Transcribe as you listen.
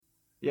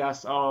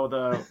Yes. Oh,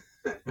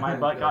 my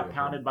butt got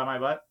pounded by my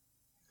butt.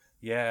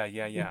 Yeah.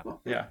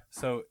 Yeah.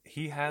 So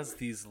he has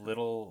these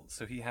little.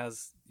 So he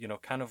has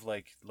kind of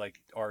like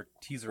our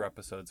teaser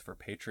episodes for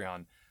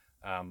Patreon,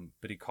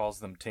 but he calls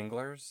them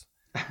tinglers.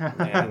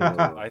 And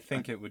I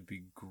think it would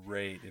be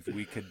great if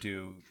we could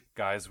do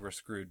Guys Were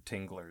Screwed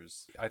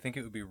Tinglers. I think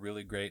it would be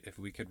really great if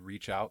we could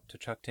reach out to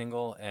Chuck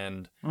Tingle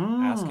and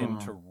ask him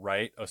to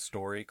write a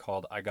story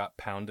called I Got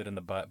Pounded in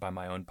the Butt by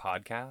My Own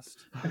Podcast.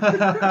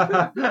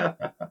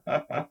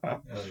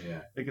 Oh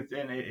yeah.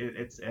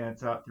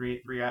 It's about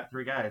three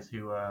guys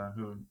who are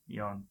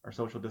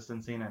social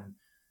distancing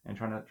and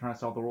trying to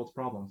solve the world's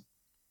problems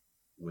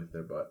With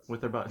their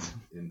butts.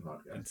 In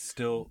podcast. And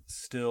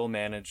still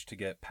manage to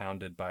get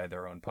pounded by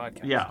their own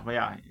podcast. Yeah.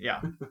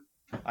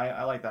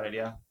 I like that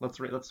idea. Let's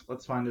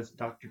find this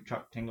Dr.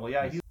 Chuck Tingle.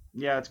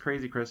 Yeah, it's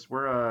crazy, Chris.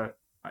 We're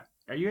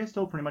are you guys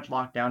still pretty much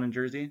locked down in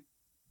Jersey?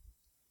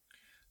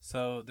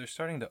 So they're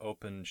starting to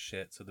open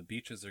shit. So the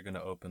beaches are going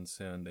to open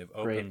soon. They've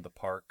opened the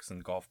parks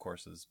and golf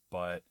courses,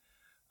 but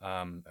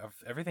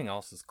everything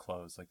else is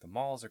closed. Like the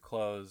malls are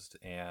closed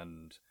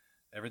and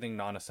everything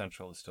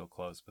non-essential is still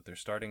closed. But they're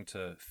starting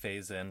to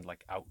phase in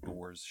like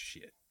outdoors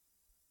shit.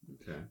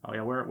 Okay. Oh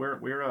yeah,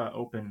 we're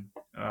open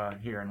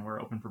here and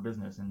we're open for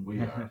business and we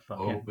are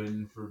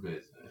open for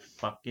business.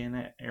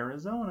 Fucking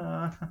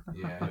Arizona.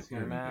 Yeah, it's Put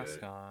your mask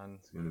good. on.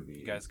 It's gonna be.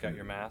 You guys got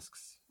your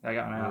masks? I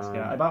got my mask.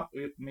 Yeah,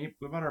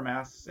 we bought our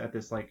masks at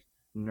this like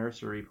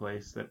nursery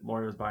place that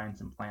Lori was buying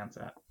some plants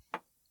at.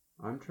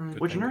 I'm trying.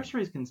 Which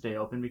nurseries can stay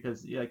open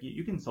because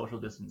you can social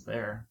distance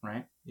there,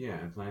 right? Yeah,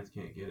 and plants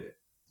can't get it,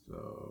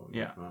 so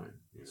yeah, fine.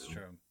 It's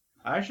true.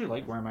 I actually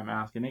like wearing my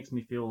mask. It makes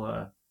me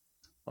feel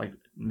like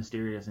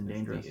mysterious and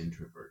dangerous. The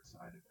introvert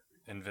side of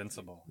everything.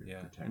 Invincible.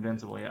 Yeah.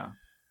 Invincible. Yeah.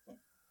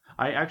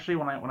 I actually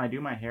when I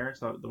do my hair,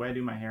 so the way I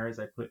do my hair is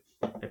I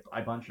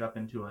bunch it up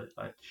into a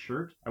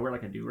shirt. I wear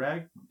like a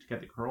do-rag to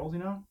get the curls,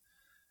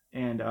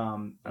 and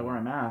I wear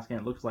a mask and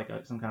it looks like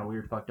some kind of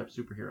weird fucked up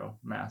superhero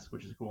mask,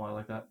 which is cool. I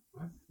like that.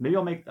 Maybe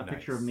I'll make a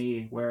picture of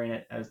me wearing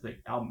it as the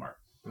album art.